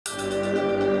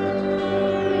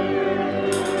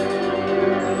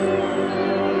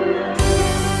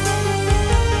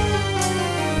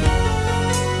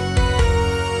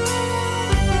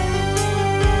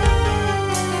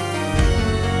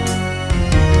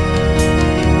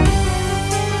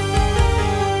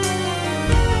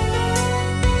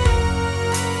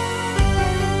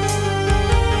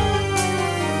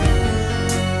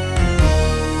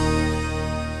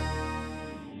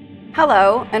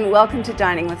Hello, and welcome to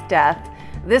Dining with Death.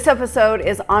 This episode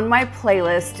is on my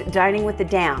playlist, Dining with the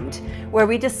Damned, where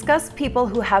we discuss people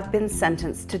who have been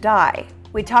sentenced to die.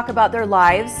 We talk about their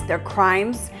lives, their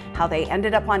crimes, how they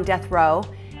ended up on death row,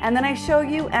 and then I show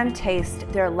you and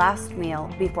taste their last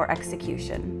meal before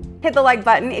execution. Hit the like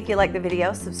button if you like the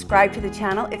video, subscribe to the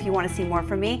channel if you want to see more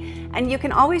from me, and you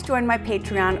can always join my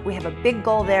Patreon. We have a big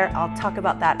goal there. I'll talk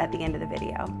about that at the end of the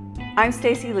video. I'm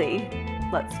Stacy Lee.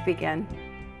 Let's begin.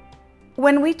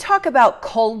 When we talk about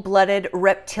cold-blooded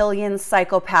reptilian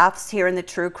psychopaths here in the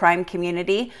true crime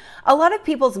community, a lot of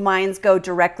people's minds go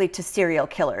directly to serial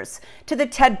killers, to the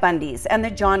Ted Bundys and the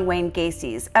John Wayne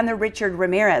Gacys and the Richard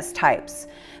Ramirez types.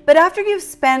 But after you've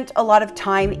spent a lot of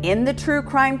time in the true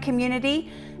crime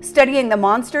community, studying the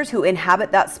monsters who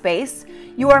inhabit that space,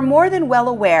 you are more than well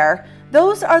aware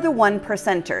those are the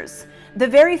 1%ers. The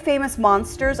very famous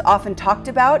monsters often talked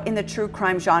about in the true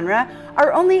crime genre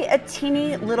are only a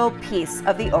teeny little piece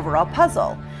of the overall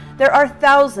puzzle. There are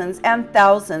thousands and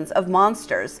thousands of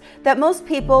monsters that most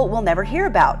people will never hear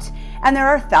about, and there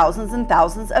are thousands and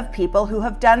thousands of people who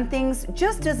have done things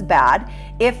just as bad,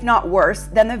 if not worse,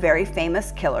 than the very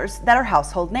famous killers that are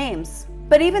household names.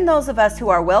 But even those of us who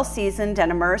are well seasoned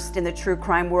and immersed in the true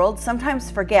crime world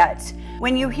sometimes forget.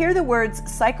 When you hear the words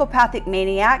psychopathic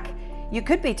maniac, you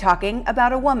could be talking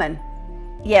about a woman.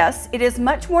 Yes, it is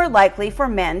much more likely for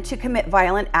men to commit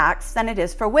violent acts than it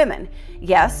is for women.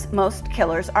 Yes, most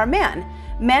killers are men.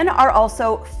 Men are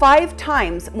also 5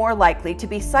 times more likely to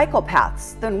be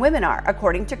psychopaths than women are,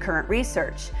 according to current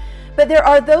research. But there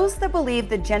are those that believe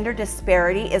the gender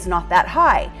disparity is not that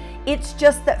high. It's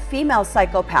just that female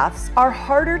psychopaths are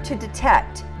harder to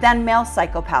detect than male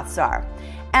psychopaths are.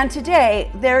 And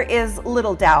today, there is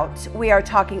little doubt we are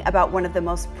talking about one of the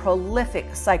most prolific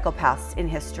psychopaths in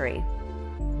history.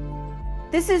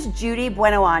 This is Judy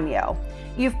Bueno Año.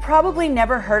 You've probably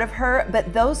never heard of her,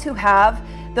 but those who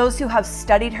have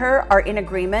studied her are in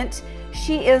agreement.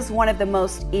 She is one of the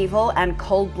most evil and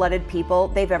cold-blooded people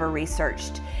they've ever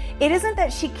researched. It isn't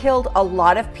that she killed a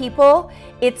lot of people,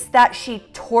 it's that she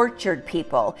tortured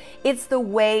people. It's the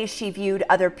way she viewed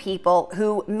other people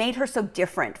who made her so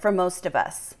different from most of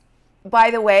us. By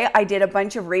the way, I did a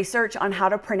bunch of research on how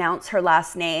to pronounce her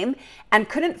last name and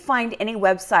couldn't find any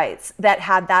websites that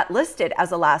had that listed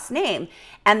as a last name.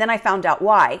 And then I found out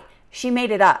why. She made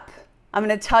it up. I'm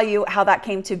going to tell you how that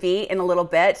came to be in a little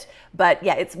bit, but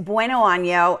yeah, it's Bueno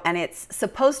Año, and it's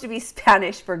supposed to be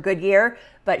Spanish for good year,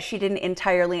 but she didn't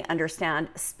entirely understand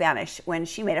Spanish when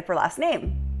she made up her last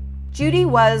name. Judy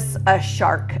was a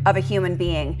shark of a human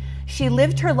being. She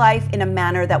lived her life in a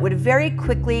manner that would very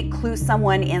quickly clue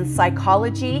someone in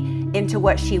psychology into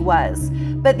what she was,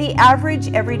 but the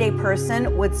average everyday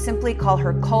person would simply call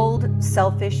her cold,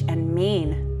 selfish, and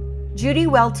mean. Judy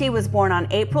Welty was born on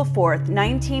April 4th,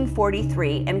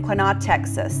 1943 in Quanah,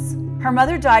 Texas. Her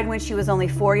mother died when she was only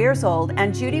 4 years old,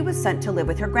 and Judy was sent to live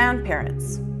with her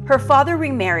grandparents. Her father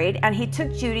remarried, and he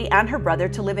took Judy and her brother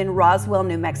to live in Roswell,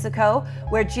 New Mexico,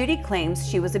 where Judy claims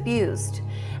she was abused.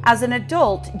 As an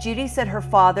adult, Judy said her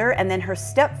father and then her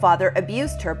stepfather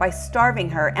abused her by starving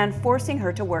her and forcing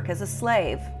her to work as a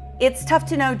slave. It's tough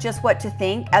to know just what to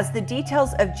think, as the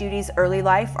details of Judy's early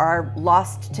life are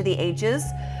lost to the ages,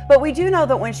 but we do know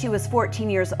that when she was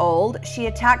 14 years old, she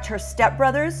attacked her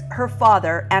stepbrothers, her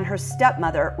father, and her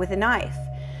stepmother with a knife.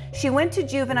 She went to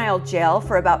juvenile jail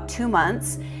for about 2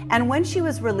 months, and when she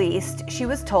was released, she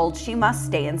was told she must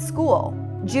stay in school.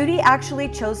 Judy actually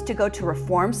chose to go to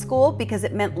reform school because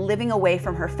it meant living away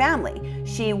from her family.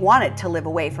 She wanted to live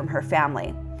away from her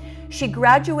family. She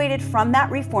graduated from that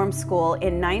reform school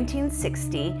in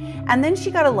 1960, and then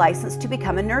she got a license to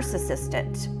become a nurse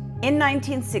assistant. In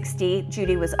 1960,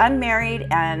 Judy was unmarried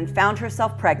and found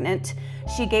herself pregnant.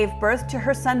 She gave birth to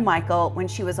her son Michael when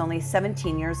she was only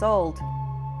 17 years old.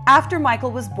 After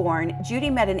Michael was born, Judy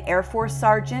met an Air Force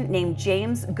sergeant named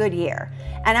James Goodyear,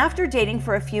 and after dating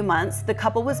for a few months, the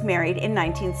couple was married in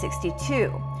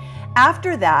 1962.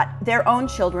 After that, their own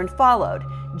children followed,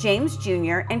 James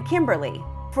Jr. and Kimberly.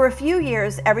 For a few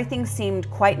years, everything seemed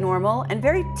quite normal and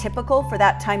very typical for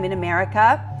that time in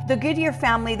America. The Goodyear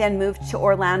family then moved to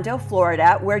Orlando,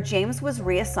 Florida, where James was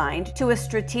reassigned to a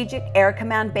Strategic Air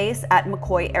Command base at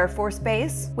McCoy Air Force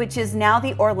Base, which is now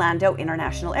the Orlando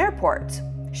International Airport.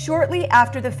 Shortly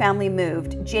after the family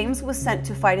moved, James was sent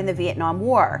to fight in the Vietnam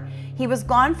War. He was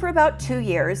gone for about 2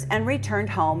 years and returned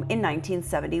home in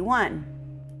 1971.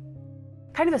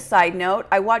 Kind of a side note,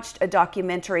 I watched a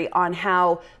documentary on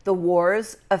how the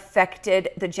wars affected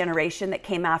the generation that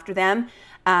came after them.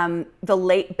 the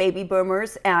late baby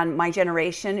boomers and my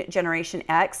generation, Generation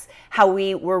X, how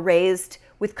we were raised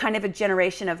with kind of a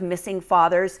generation of missing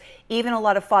fathers. Even a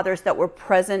lot of fathers that were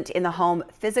present in the home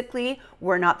physically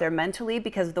were not there mentally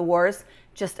because of the wars.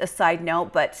 Just a side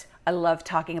note, but I love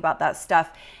talking about that stuff.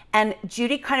 And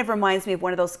Judy kind of reminds me of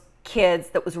one of those kids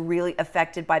that was really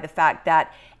affected by the fact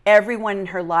that everyone in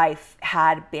her life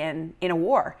had been in a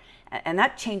war, and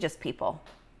that changes people.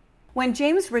 When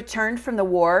James returned from the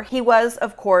war, he was,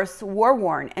 of course,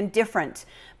 war-worn and different,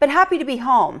 but happy to be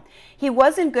home. He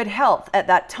was in good health at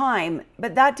that time,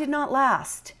 but that did not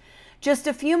last. Just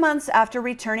a few months after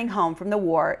returning home from the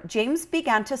war, James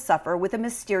began to suffer with a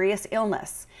mysterious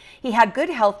illness. He had good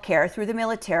health care through the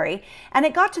military, and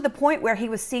it got to the point where he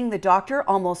was seeing the doctor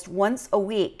almost once a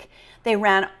week. They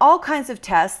ran all kinds of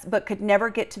tests, but could never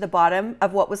get to the bottom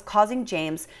of what was causing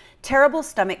James terrible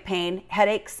stomach pain,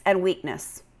 headaches, and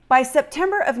weakness. By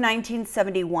September of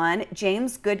 1971,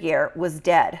 James Goodyear was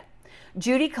dead.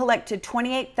 Judy collected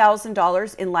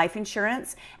 $28,000 in life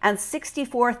insurance and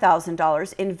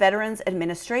 $64,000 in Veterans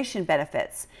Administration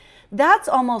benefits. That's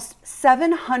almost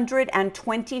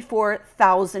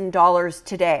 $724,000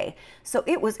 today. So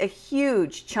it was a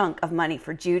huge chunk of money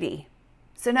for Judy.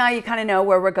 So now you kind of know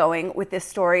where we're going with this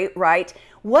story, right?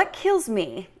 What kills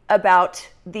me about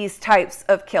these types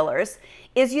of killers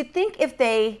is you'd think if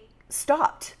they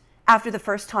stopped after the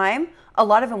first time, a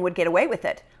lot of them would get away with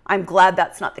it. I'm glad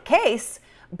that's not the case,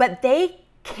 but they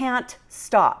can't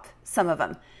stop, some of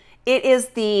them. It is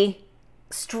the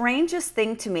strangest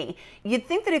thing to me. You'd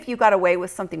think that if you got away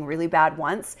with something really bad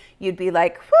once, you'd be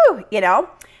like, whew, you know,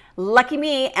 lucky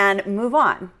me, and move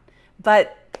on.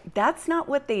 But that's not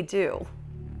what they do.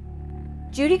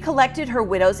 Judy collected her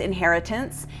widow's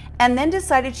inheritance and then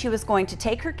decided she was going to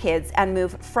take her kids and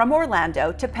move from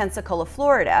Orlando to Pensacola,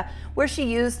 Florida, where she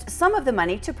used some of the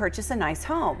money to purchase a nice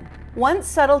home. Once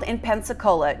settled in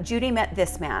Pensacola, Judy met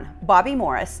this man, Bobby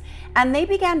Morris, and they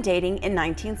began dating in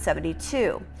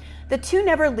 1972. The two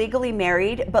never legally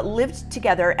married, but lived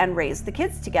together and raised the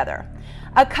kids together.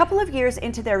 A couple of years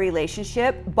into their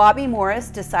relationship, Bobby Morris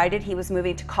decided he was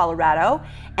moving to Colorado,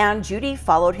 and Judy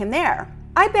followed him there.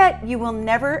 I bet you will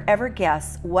never ever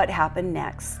guess what happened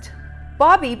next.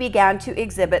 Bobby began to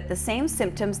exhibit the same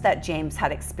symptoms that James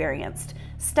had experienced: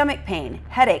 stomach pain,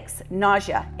 headaches,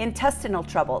 nausea, intestinal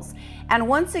troubles, and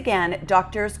once again,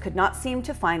 doctors could not seem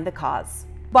to find the cause.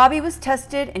 Bobby was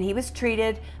tested and he was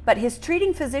treated, but his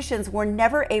treating physicians were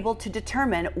never able to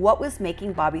determine what was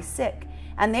making Bobby sick,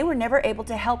 and they were never able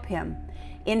to help him.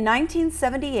 In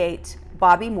 1978,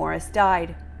 Bobby Morris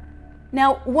died.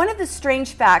 Now, one of the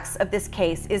strange facts of this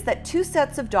case is that two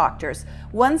sets of doctors,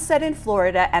 one set in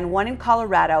Florida and one in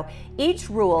Colorado, each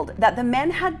ruled that the men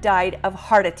had died of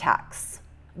heart attacks.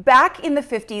 Back in the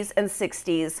 50s and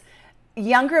 60s,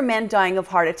 younger men dying of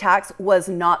heart attacks was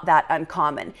not that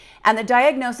uncommon, and the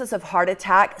diagnosis of heart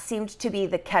attack seemed to be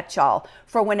the catch-all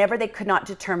for whenever they could not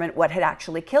determine what had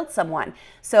actually killed someone.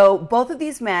 So both of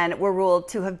these men were ruled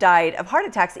to have died of heart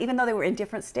attacks, even though they were in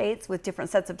different states with different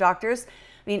sets of doctors.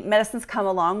 I mean, medicine's come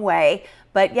a long way,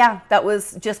 but yeah, that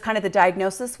was just kind of the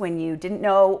diagnosis when you didn't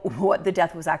know what the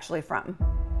death was actually from.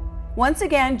 Once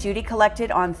again, Judy collected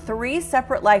on 3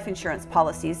 separate life insurance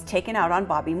policies taken out on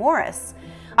Bobby Morris.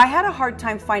 I had a hard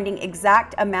time finding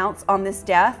exact amounts on this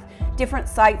death. Different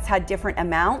sites had different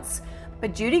amounts,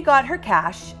 but Judy got her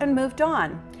cash and moved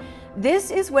on.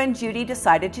 This is when Judy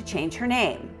decided to change her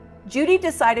name. Judy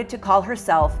decided to call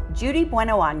herself Judy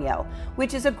Bueno Año,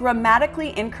 which is a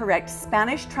grammatically incorrect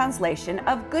Spanish translation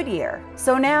of Goodyear.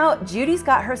 So now Judy's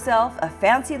got herself a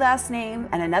fancy last name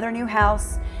and another new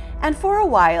house, and for a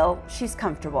while, she's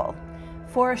comfortable.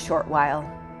 For a short while.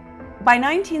 By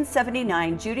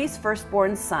 1979, Judy's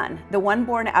firstborn son, the one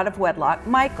born out of wedlock,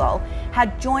 Michael,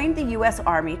 had joined the U.S.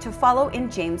 Army to follow in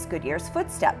James Goodyear's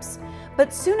footsteps.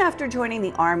 But soon after joining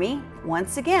the Army,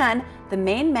 once again, the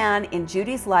main man in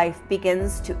Judy's life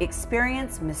begins to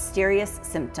experience mysterious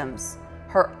symptoms.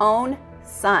 Her own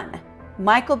son.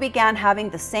 Michael began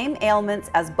having the same ailments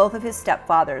as both of his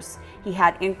stepfathers. He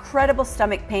had incredible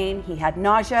stomach pain, he had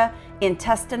nausea,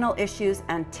 intestinal issues,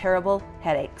 and terrible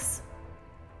headaches.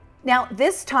 Now,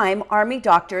 this time, Army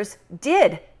doctors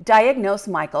did diagnose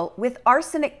Michael with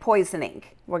arsenic poisoning.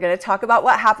 We're going to talk about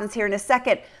what happens here in a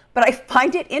second, but I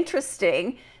find it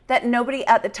interesting that nobody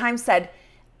at the time said,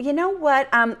 you know what,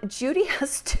 Judy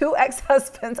has 2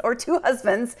 ex-husbands or 2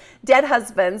 husbands, dead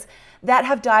husbands, that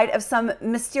have died of some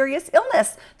mysterious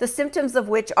illness, the symptoms of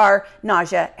which are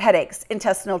nausea, headaches,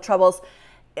 intestinal troubles.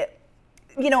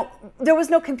 You know, there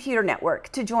was no computer network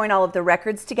to join all of the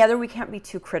records together. We can't be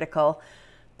too critical.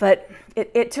 But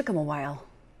it took him a while.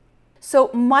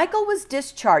 So Michael was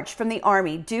discharged from the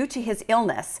Army due to his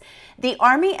illness. The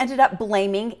Army ended up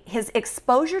blaming his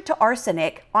exposure to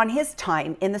arsenic on his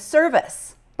time in the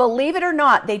service. Believe it or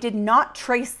not, they did not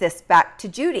trace this back to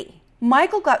Judy.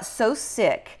 Michael got so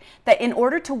sick that in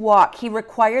order to walk, he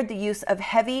required the use of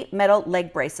heavy metal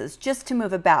leg braces just to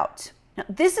move about. Now,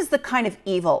 this is the kind of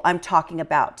evil I'm talking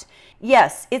about.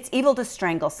 Yes, it's evil to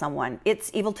strangle someone. It's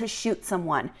evil to shoot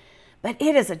someone. But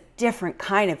it is a different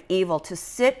kind of evil to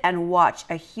sit and watch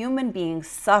a human being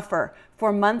suffer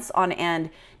for months on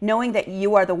end, knowing that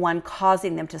you are the one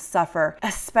causing them to suffer,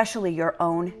 especially your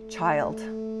own child.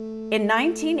 In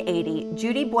 1980,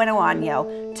 Judy Bueno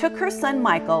Año took her son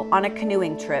Michael on a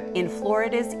canoeing trip in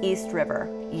Florida's East River.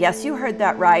 Yes, you heard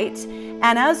that right.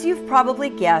 And as you've probably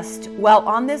guessed, while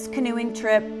on this canoeing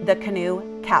trip, the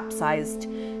canoe capsized.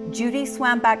 Judy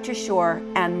swam back to shore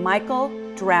and Michael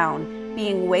drowned,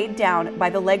 being weighed down by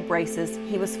the leg braces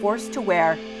he was forced to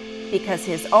wear because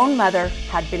his own mother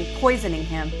had been poisoning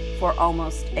him for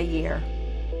almost a year.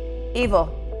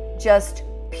 Evil, just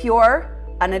pure,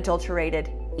 unadulterated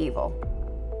evil.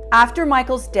 After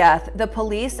Michael's death, the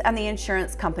police and the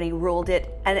insurance company ruled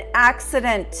it an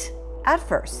accident at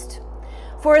first.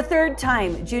 For a third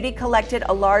time, Judy collected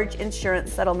a large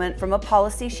insurance settlement from a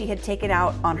policy she had taken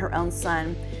out on her own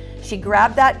son. She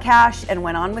grabbed that cash and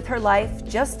went on with her life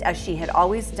just as she had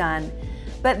always done.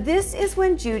 But this is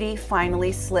when Judy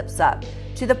finally slips up,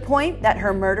 to the point that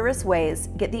her murderous ways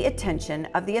get the attention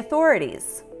of the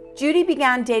authorities. Judy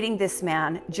began dating this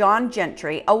man, John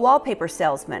Gentry, a wallpaper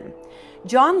salesman.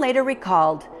 John later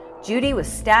recalled, Judy was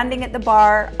standing at the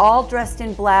bar, all dressed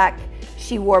in black.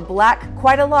 She wore black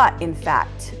quite a lot, in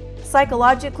fact.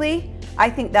 Psychologically, I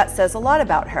think that says a lot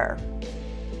about her.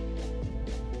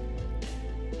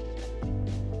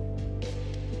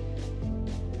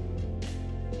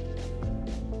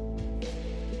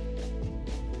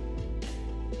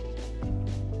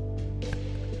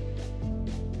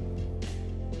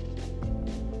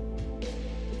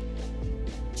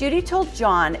 Judy told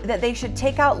John that they should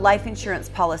take out life insurance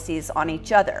policies on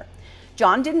each other.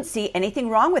 John didn't see anything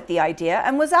wrong with the idea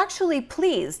and was actually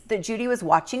pleased that Judy was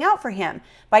watching out for him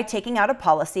by taking out a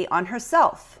policy on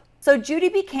herself. So Judy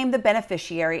became the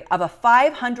beneficiary of a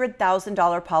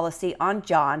 $500,000 policy on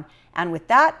John, and with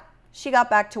that, she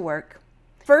got back to work.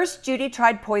 First, Judy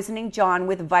tried poisoning John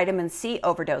with vitamin C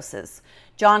overdoses.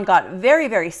 John got very,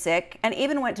 very sick and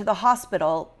even went to the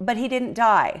hospital, but he didn't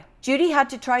die. Judy had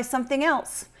to try something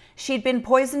else. She'd been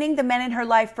poisoning the men in her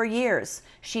life for years.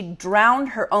 She'd drowned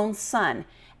her own son,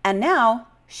 and now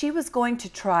she was going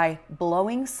to try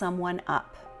blowing someone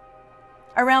up.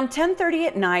 Around 10:30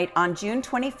 at night on June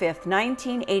 25,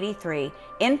 1983,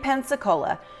 in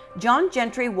Pensacola, John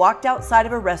Gentry walked outside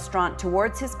of a restaurant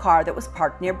towards his car that was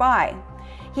parked nearby.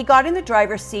 He got in the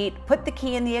driver's seat, put the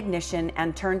key in the ignition,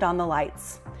 and turned on the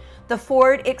lights. The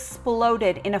Ford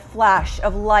exploded in a flash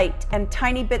of light and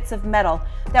tiny bits of metal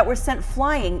that were sent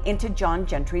flying into John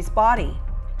Gentry's body.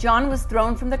 John was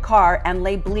thrown from the car and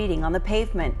lay bleeding on the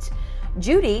pavement.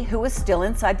 Judy, who was still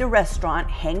inside the restaurant,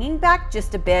 hanging back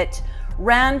just a bit,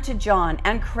 ran to John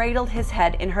and cradled his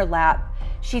head in her lap.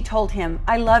 She told him,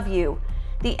 "I love you."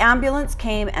 The ambulance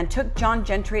came and took John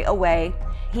Gentry away.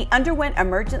 He underwent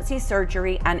emergency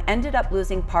surgery and ended up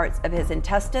losing parts of his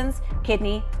intestines,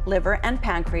 kidney, liver, and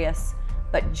pancreas.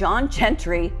 But John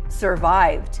Gentry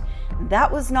survived. That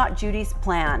was not Judy's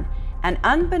plan, and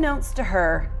unbeknownst to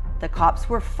her, the cops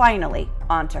were finally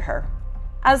onto her.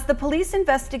 As the police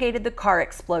investigated the car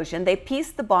explosion, they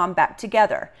pieced the bomb back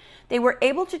together. They were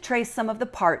able to trace some of the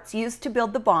parts used to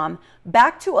build the bomb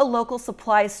back to a local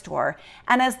supply store,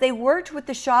 and as they worked with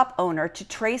the shop owner to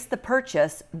trace the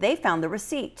purchase, they found the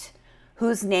receipt.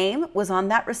 Whose name was on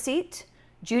that receipt?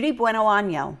 Judy Bueno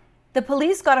Año. The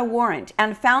police got a warrant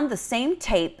and found the same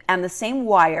tape and the same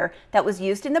wire that was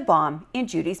used in the bomb in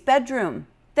Judy's bedroom.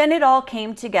 Then it all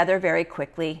came together very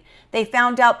quickly. They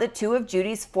found out that 2 of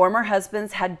Judy's former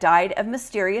husbands had died of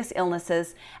mysterious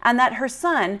illnesses and that her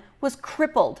son was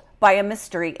crippled by a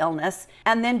mystery illness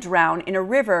and then drowned in a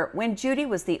river when Judy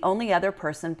was the only other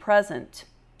person present.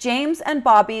 James and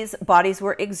Bobby's bodies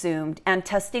were exhumed and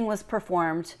testing was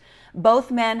performed.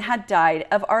 Both men had died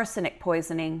of arsenic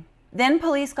poisoning. Then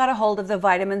police got a hold of the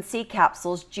vitamin C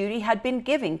capsules Judy had been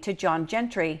giving to John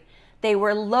Gentry. They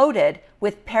were loaded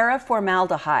with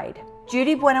paraformaldehyde.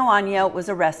 Judy Bueno Año was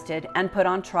arrested and put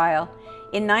on trial.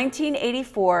 In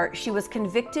 1984, she was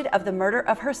convicted of the murder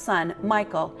of her son,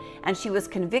 Michael, and she was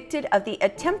convicted of the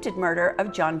attempted murder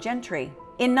of John Gentry.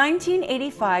 In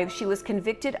 1985, she was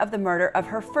convicted of the murder of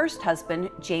her first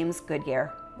husband, James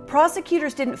Goodyear.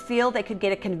 Prosecutors didn't feel they could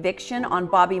get a conviction on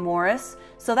Bobby Morris,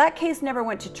 so that case never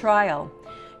went to trial.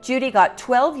 Judy got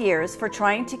 12 years for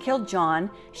trying to kill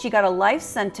John. She got a life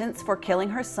sentence for killing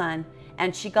her son,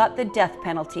 and she got the death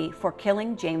penalty for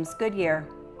killing James Goodyear.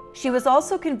 She was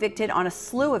also convicted on a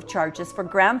slew of charges for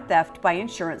grand theft by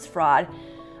insurance fraud.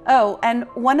 Oh, and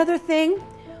one other thing.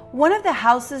 One of the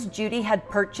houses Judy had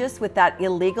purchased with that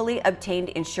illegally obtained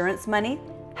insurance money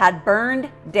had burned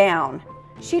down.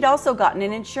 She'd also gotten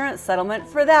an insurance settlement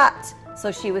for that,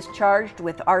 so she was charged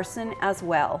with arson as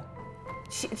well.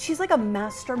 She's like a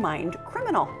mastermind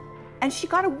criminal, and she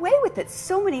got away with it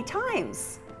so many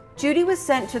times. Judy was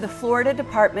sent to the Florida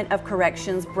Department of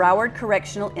Corrections Broward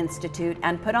Correctional Institute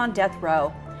and put on death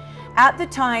row. At the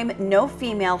time, no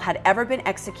female had ever been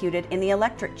executed in the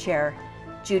electric chair.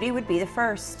 Judy would be the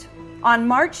first. On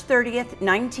March 30th,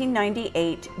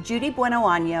 1998, Judy Bueno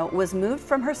Año was moved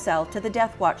from her cell to the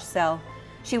Death Watch cell.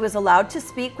 She was allowed to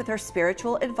speak with her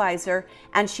spiritual advisor,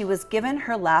 and she was given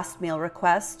her last meal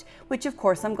request, which of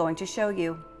course I'm going to show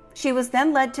you. She was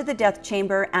then led to the death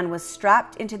chamber and was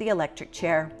strapped into the electric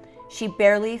chair. She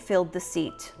barely filled the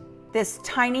seat. This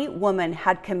tiny woman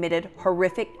had committed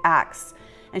horrific acts,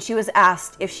 and she was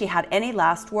asked if she had any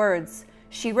last words.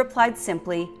 She replied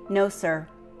simply, "No, sir."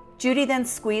 Judy then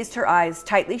squeezed her eyes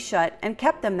tightly shut and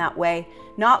kept them that way,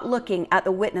 not looking at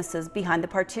the witnesses behind the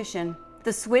partition.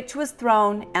 The switch was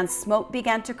thrown and smoke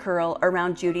began to curl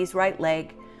around Judy's right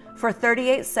leg. For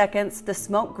 38 seconds, the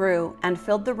smoke grew and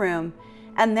filled the room,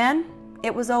 and then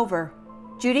it was over.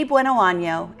 Judy Bueno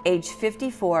Año, age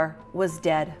 54, was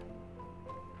dead.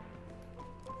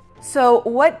 So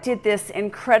what did this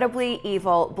incredibly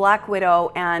evil Black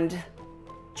Widow and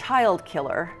child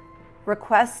killer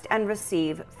request and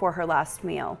receive for her last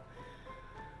meal?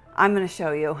 I'm going to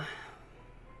show you.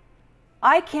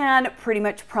 I can pretty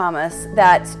much promise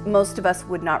that most of us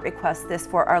would not request this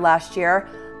for our last year,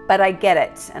 but I get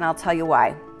it, and I'll tell you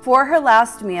why. For her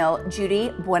last meal,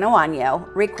 Judy Bueno Año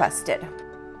requested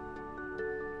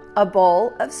a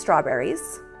bowl of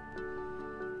strawberries,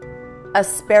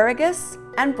 asparagus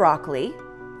and broccoli,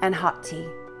 and hot tea.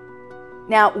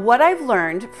 Now, what I've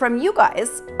learned from you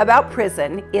guys about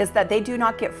prison is that they do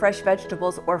not get fresh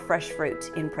vegetables or fresh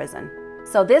fruit in prison.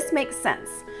 So this makes sense.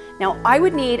 Now, I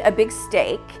would need a big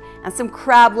steak and some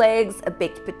crab legs, a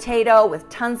baked potato with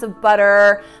tons of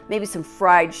butter, maybe some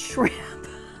fried shrimp.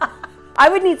 I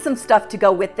would need some stuff to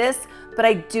go with this, but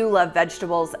I do love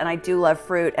vegetables and I do love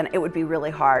fruit, and it would be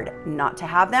really hard not to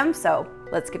have them. So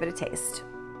let's give it a taste.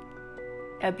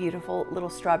 A beautiful little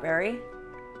strawberry.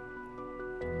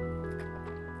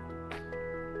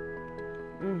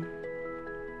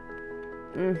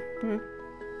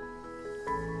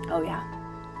 Oh yeah.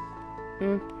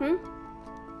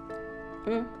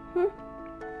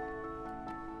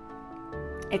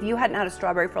 If you hadn't had a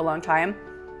strawberry for a long time,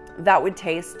 that would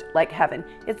taste like heaven.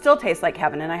 It still tastes like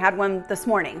heaven, and I had one this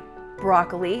morning.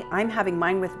 Broccoli, I'm having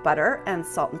mine with butter and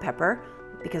salt and pepper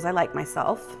because I like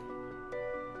myself.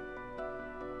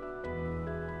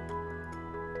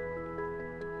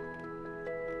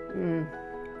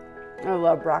 I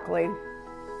love broccoli.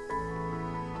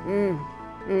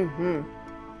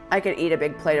 I could eat a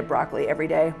big plate of broccoli every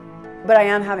day, but I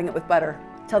am having it with butter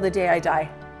till the day I die.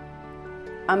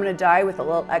 I'm gonna die with a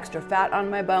little extra fat on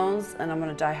my bones, and I'm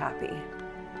gonna die happy.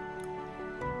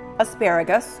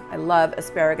 Asparagus, I love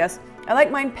asparagus. I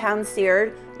like mine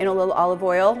pan-seared in a little olive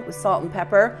oil with salt and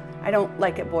pepper. I don't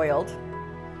like it boiled.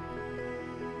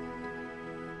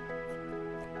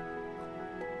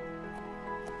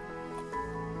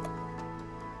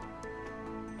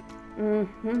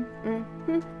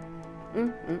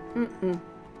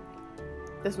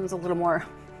 This one's a little more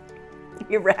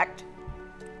erect,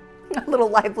 a little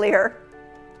livelier.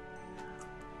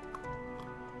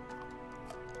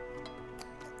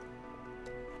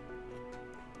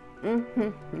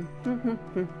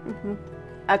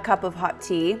 A cup of hot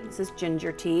tea. This is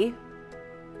ginger tea.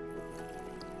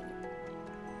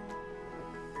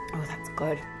 Oh, that's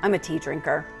good. I'm a tea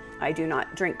drinker. I do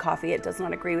not drink coffee. It does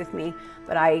not agree with me,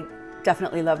 but I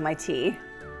definitely love my tea.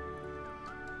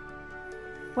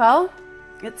 Well,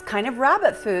 it's kind of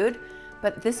rabbit food,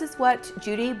 but this is what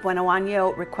Judy Bueno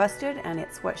Año requested, and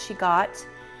it's what she got.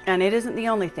 And it isn't the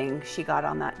only thing she got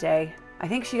on that day. I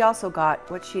think she also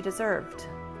got what she deserved.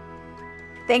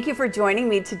 Thank you for joining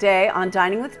me today on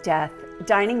Dining with Death,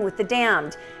 Dining with the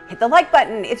Damned. Hit the like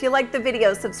button if you liked the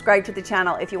video, subscribe to the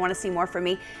channel if you want to see more from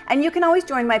me, and you can always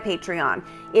join my Patreon.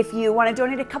 If you want to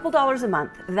donate a couple dollars a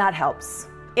month, that helps.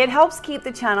 It helps keep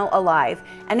the channel alive,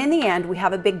 and in the end, we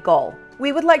have a big goal.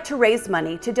 We would like to raise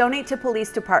money to donate to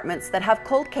police departments that have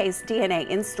cold case DNA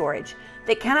in storage.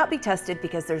 They cannot be tested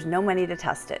because there's no money to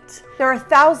test it. There are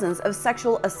thousands of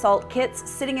sexual assault kits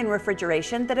sitting in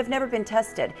refrigeration that have never been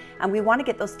tested, and we want to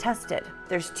get those tested.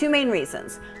 There's two main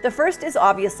reasons. The first is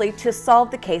obviously to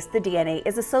solve the case the DNA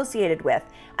is associated with,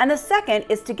 and the second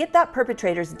is to get that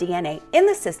perpetrator's DNA in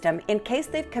the system in case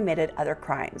they've committed other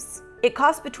crimes. It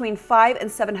costs between $500 and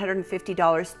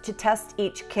 $750 to test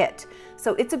each kit,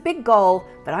 so it's a big goal,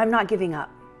 but I'm not giving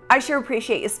up. I sure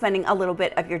appreciate you spending a little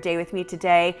bit of your day with me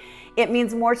today. It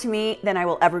means more to me than I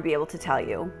will ever be able to tell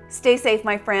you. Stay safe,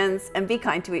 my friends, and be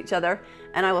kind to each other,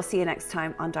 and I will see you next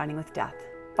time on Dining with Death.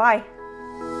 Bye.